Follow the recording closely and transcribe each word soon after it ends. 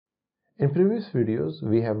In previous videos,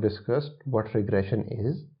 we have discussed what regression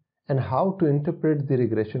is and how to interpret the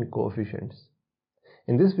regression coefficients.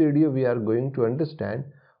 In this video, we are going to understand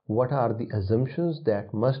what are the assumptions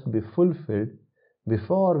that must be fulfilled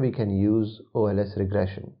before we can use OLS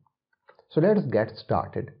regression. So let's get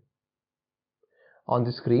started. On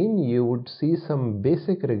the screen, you would see some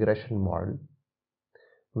basic regression model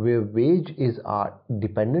where wage is our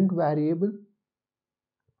dependent variable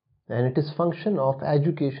and it is function of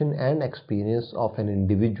education and experience of an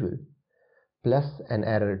individual plus an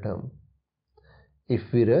error term.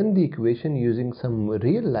 If we run the equation using some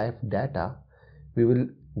real life data, we will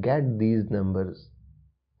get these numbers.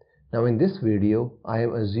 Now in this video, I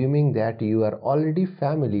am assuming that you are already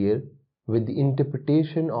familiar with the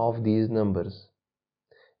interpretation of these numbers.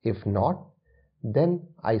 If not, then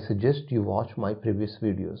I suggest you watch my previous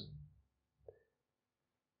videos.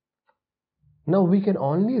 Now we can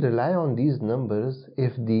only rely on these numbers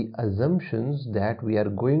if the assumptions that we are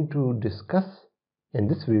going to discuss in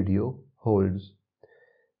this video holds.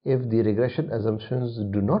 If the regression assumptions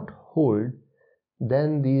do not hold,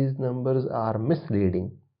 then these numbers are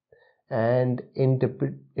misleading, and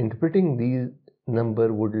interpreting these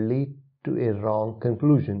numbers would lead to a wrong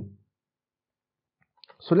conclusion.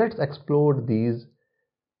 So let's explore these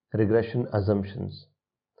regression assumptions.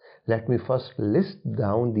 Let me first list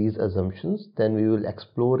down these assumptions, then we will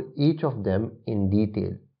explore each of them in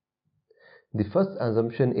detail. The first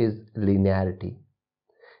assumption is linearity.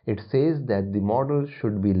 It says that the model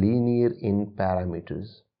should be linear in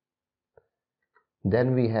parameters.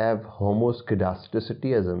 Then we have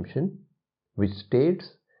homoscedasticity assumption, which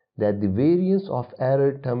states that the variance of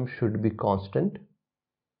error term should be constant.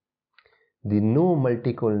 The no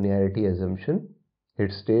multicollinearity assumption,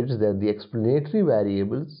 it states that the explanatory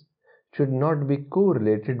variables should not be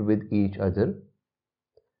correlated with each other.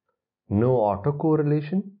 No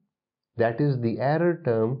autocorrelation, that is, the error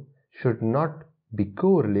term should not be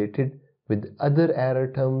correlated with other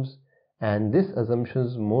error terms, and this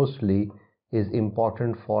assumption mostly is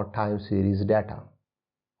important for time series data.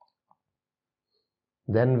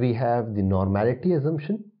 Then we have the normality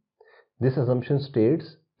assumption. This assumption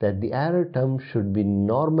states that the error term should be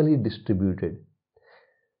normally distributed.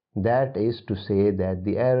 That is to say that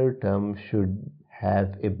the error term should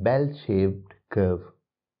have a bell-shaped curve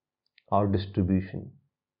or distribution.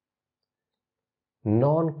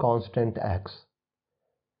 Non-constant x.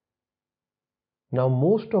 Now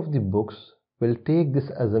most of the books will take this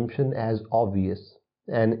assumption as obvious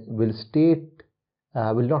and will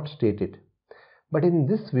not state it. But in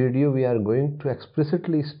this video we are going to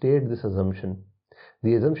explicitly state this assumption.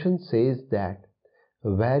 The assumption says that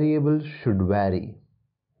variables should vary.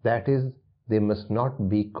 That is, they must not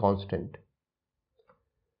be constant.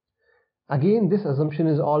 Again, this assumption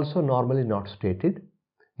is also normally not stated.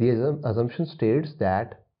 The assumption states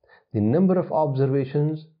that the number of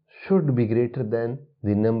observations should be greater than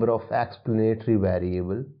the number of explanatory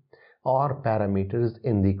variable or parameters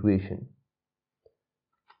in the equation.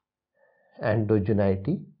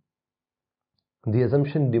 Endogeneity. The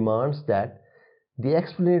assumption demands that the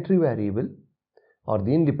explanatory variable or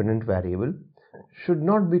the independent variable should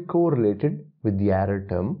not be correlated with the error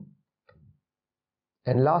term.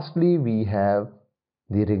 And lastly, we have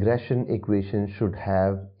the regression equation should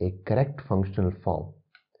have a correct functional form.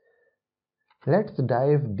 Let's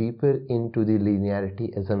dive deeper into the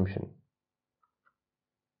linearity assumption.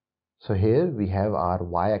 So here we have our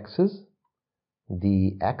y-axis,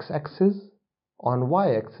 the x-axis. On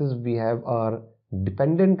y-axis we have our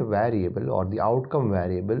dependent variable or the outcome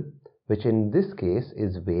variable, which in this case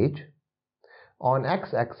is wage. On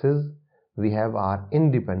x-axis we have our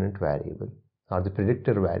independent variable or the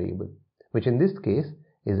predictor variable, which in this case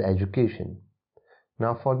is education.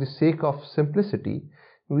 Now for the sake of simplicity,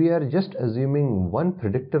 we are just assuming one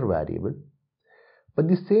predictor variable, but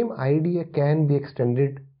the same idea can be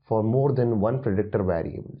extended for more than one predictor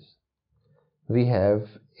variables. We have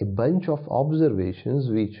a bunch of observations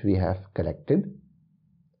which we have collected,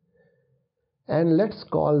 and let's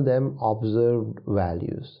call them observed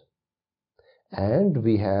values. And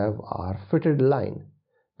we have our fitted line.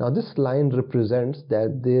 Now this line represents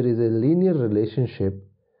that there is a linear relationship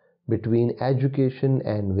between education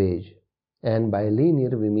and wage, and by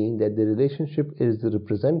linear we mean that the relationship is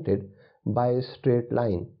represented by a straight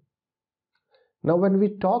line. Now when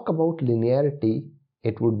we talk about linearity,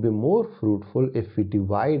 it would be more fruitful if we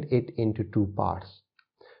divide it into two parts.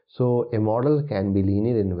 So a model can be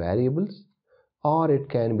linear in variables or it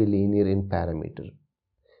can be linear in parameter.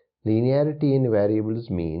 Linearity in variables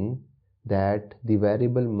mean that the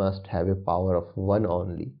variable must have a power of 1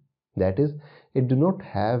 only. That is, it do not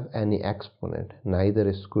have any exponent, neither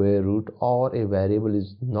a square root or a variable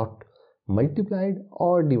is not multiplied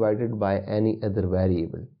or divided by any other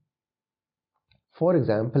variable. For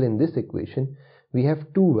example, in this equation, we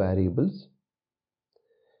have two variables,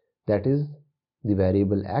 that is the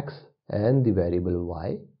variable x and the variable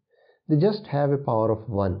y. They just have a power of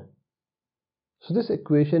 1. So this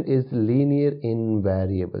equation is linear in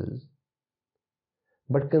variables.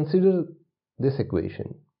 But consider this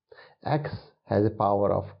equation. X has a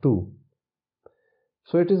power of 2.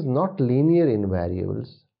 So it is not linear in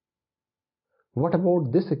variables. What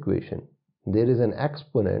about this equation? There is an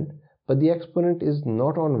exponent, but the exponent is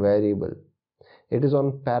not on variable. It is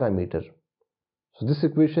on parameter. So this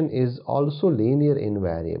equation is also linear in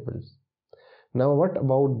variables. Now what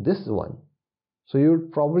about this one? So you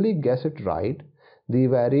would probably guess it right. The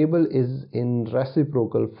variable is in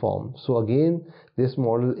reciprocal form. So again, this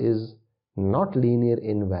model is not linear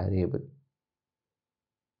in variable.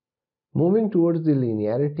 Moving towards the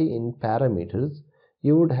linearity in parameters,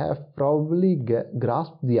 you would have probably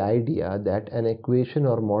grasped the idea that an equation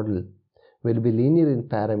or model will be linear in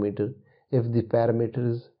parameter if the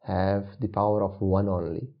parameters have the power of 1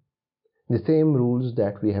 only. The same rules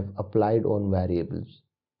that we have applied on variables.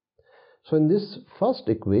 So in this first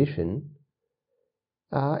equation,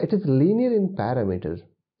 it is linear in parameters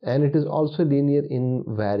and it is also linear in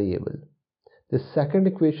variable. The second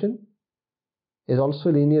equation is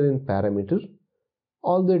also linear in parameter,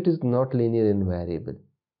 although it is not linear in variable.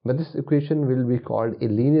 But this equation will be called a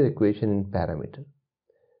linear equation in parameter.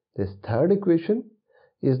 This third equation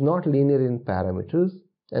is not linear in parameters,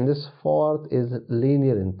 and this fourth is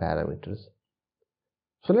linear in parameters.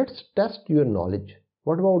 So let's test your knowledge.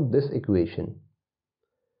 What about this equation?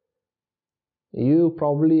 You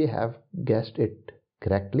probably have guessed it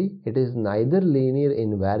correctly. It is neither linear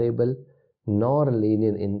in variable nor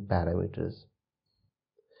linear in parameters.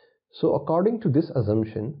 So according to this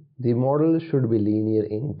assumption, the model should be linear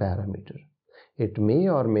in parameter. It may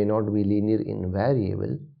or may not be linear in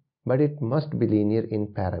variable, but it must be linear in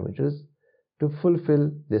parameters to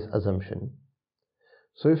fulfill this assumption.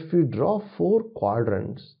 So if we draw 4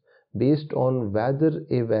 quadrants based on whether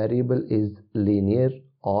a variable is linear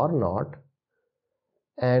or not,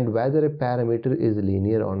 and whether a parameter is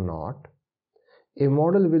linear or not, a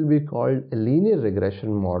model will be called a linear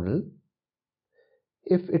regression model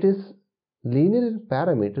if it is linear in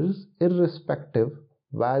parameters, irrespective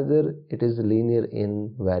whether it is linear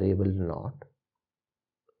in variable or not.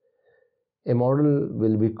 A model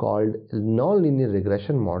will be called a nonlinear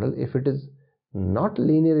regression model if it is not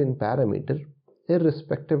linear in parameter,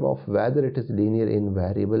 irrespective of whether it is linear in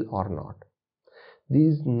variable or not.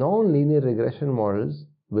 These nonlinear regression models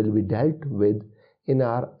will be dealt with in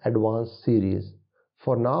our advanced series.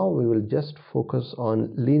 For now, we will just focus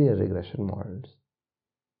on linear regression models.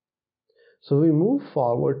 So we move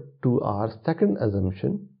forward to our second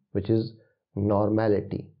assumption, which is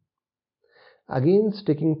normality. Again,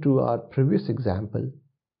 sticking to our previous example,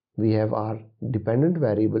 we have our dependent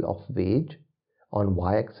variable of wage on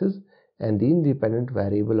y-axis and the independent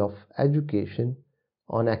variable of education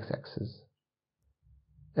on x-axis.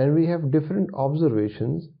 And we have different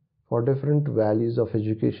observations for different values of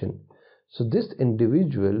education. So this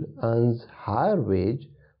individual earns higher wage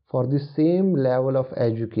for the same level of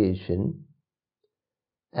education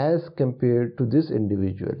as compared to this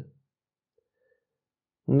individual.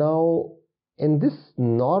 Now, in this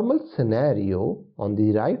normal scenario on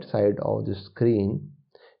the right side of the screen,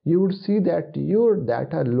 you would see that your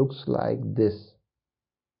data looks like this.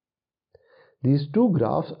 These two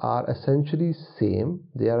graphs are essentially same.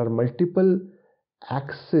 There are multiple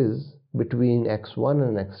axes between x1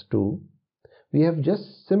 and x2. We have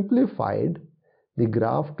just simplified the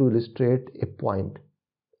graph to illustrate a point.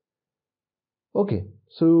 Okay,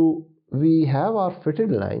 so we have our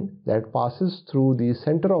fitted line that passes through the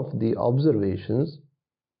center of the observations,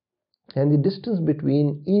 and the distance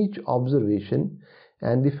between each observation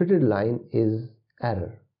and the fitted line is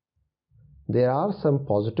error. There are some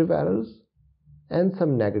positive errors and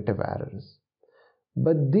some negative errors,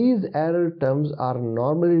 but these error terms are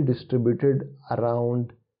normally distributed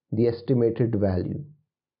around the estimated value.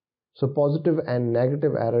 So positive and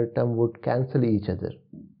negative error term would cancel each other.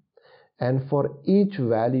 And for each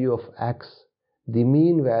value of x, the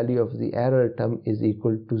mean value of the error term is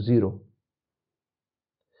equal to 0.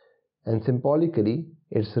 And symbolically,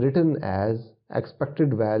 it's written as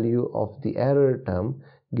expected value of the error term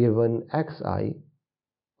given xi,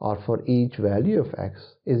 or for each value of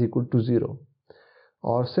x, is equal to 0.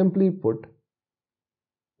 Or simply put,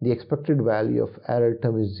 the expected value of error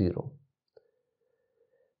term is 0.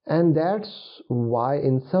 And that's why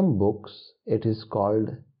in some books it is called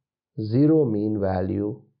zero mean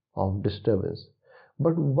value of disturbance.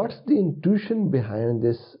 But what's the intuition behind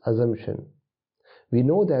this assumption? We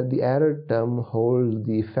know that the error term holds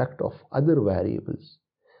the effect of other variables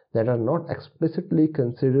that are not explicitly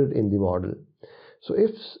considered in the model. So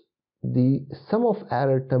if the sum of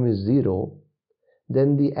error term is 0,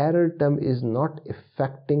 then the error term is not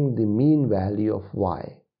affecting the mean value of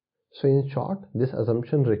y. So in short, this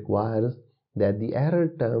assumption requires that the error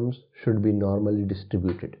terms should be normally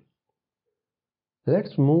distributed.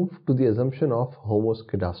 Let's move to the assumption of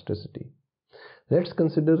homoscedasticity. Let's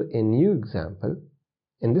consider a new example.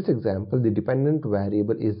 In this example, the dependent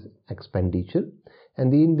variable is expenditure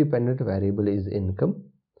and the independent variable is income.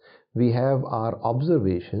 We have our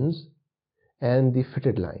observations and the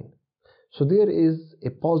fitted line. So there is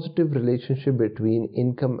a positive relationship between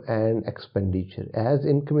income and expenditure. As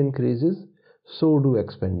income increases, so do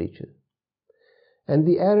expenditure. And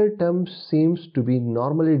the error term seems to be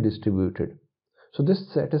normally distributed. So this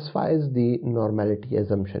satisfies the normality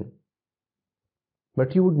assumption.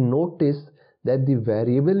 But you would notice that the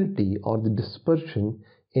variability or the dispersion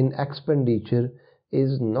in expenditure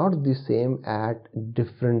is not the same at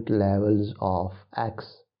different levels of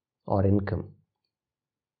X or income.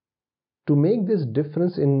 To make this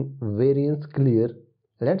difference in variance clear,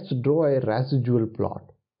 let's draw a residual plot.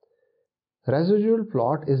 Residual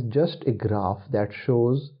plot is just a graph that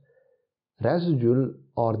shows residual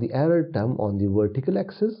or the error term on the vertical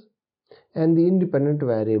axis and the independent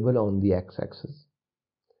variable on the x-axis.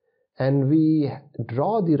 And we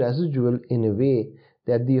draw the residual in a way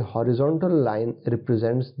that the horizontal line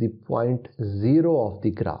represents the point 0 of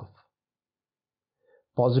the graph.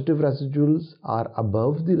 Positive residuals are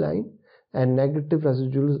above the line and negative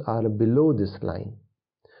residuals are below this line.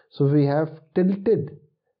 So we have tilted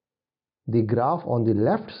the graph on the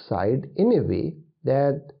left side in a way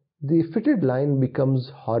that the fitted line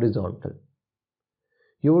becomes horizontal.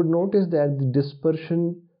 You would notice that the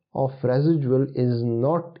dispersion of residual is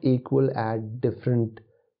not equal at different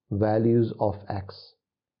values of x.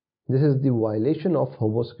 This is the violation of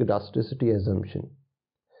homoscedasticity assumption.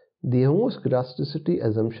 The homoscedasticity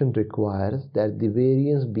assumption requires that the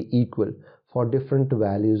variance be equal for different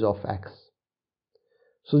values of x.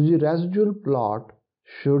 So the residual plot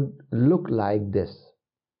should look like this.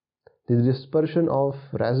 The dispersion of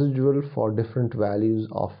residual for different values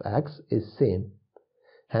of x is same.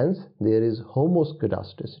 Hence, there is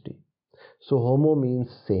homoscedasticity. So homo means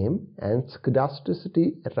same and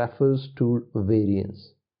scedasticity refers to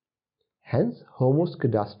variance. Hence,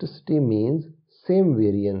 homoscedasticity means same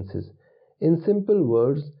variances. In simple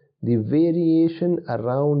words, the variation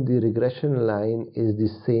around the regression line is the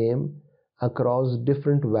same across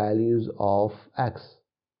different values of x.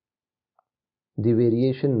 The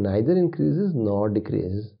variation neither increases nor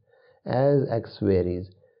decreases as x varies.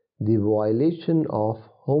 The violation of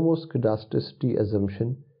homoscedasticity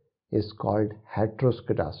assumption is called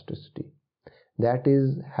heteroscedasticity. That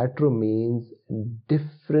is, hetero means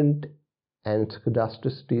different and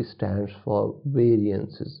scedasticity stands for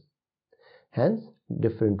variances. Hence,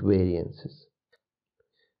 different variances.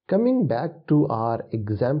 Coming back to our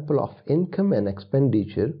example of income and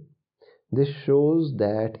expenditure, this shows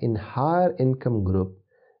that in higher income group,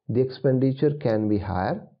 the expenditure can be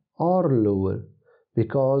higher or lower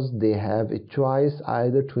because they have a choice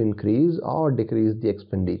either to increase or decrease the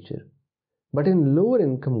expenditure. But in lower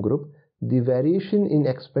income group, the variation in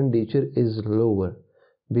expenditure is lower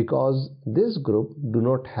because this group do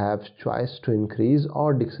not have choice to increase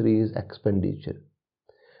or decrease expenditure.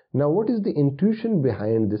 Now, what is the intuition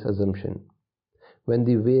behind this assumption? When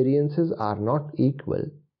the variances are not equal,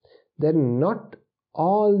 then not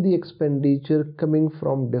all the expenditure coming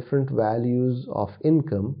from different values of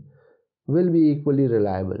income will be equally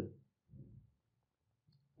reliable.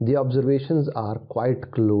 The observations are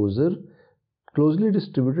quite closely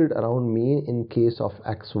distributed around mean in case of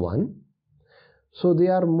x1, so they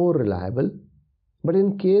are more reliable. But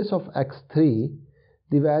in case of x3,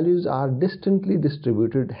 the values are distantly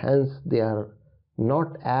distributed, hence they are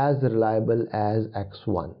not as reliable as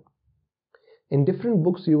x1. In different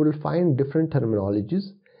books, you will find different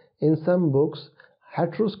terminologies. In some books,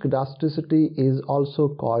 heteroscedasticity is also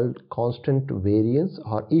called constant variance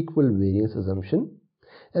or equal variance assumption,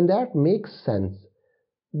 and that makes sense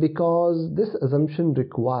because this assumption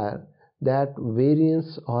requires that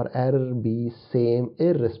variance or error be same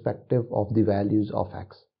irrespective of the values of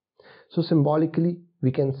x. So symbolically,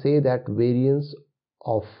 we can say that variance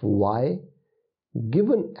of y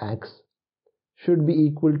given x should be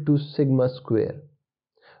equal to sigma square,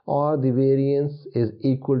 or the variance is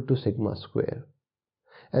equal to sigma square.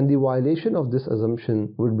 And the violation of this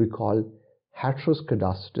assumption would be called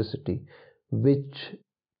Homoscedasticity, which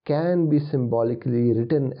can be symbolically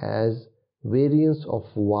written as variance of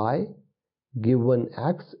y given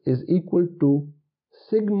x is equal to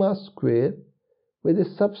sigma square with a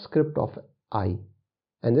subscript of I.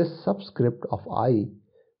 And this subscript of I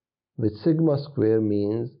with sigma square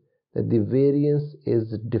means that the variance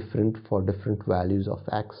is different for different values of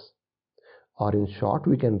x. Or in short,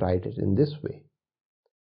 we can write it in this way.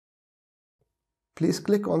 Please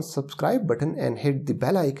click on subscribe button and hit the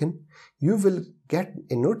bell icon. You will get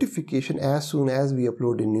a notification as soon as we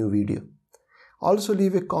upload a new video. Also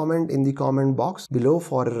leave a comment in the comment box below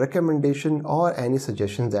for a recommendation or any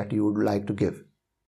suggestions that you would like to give.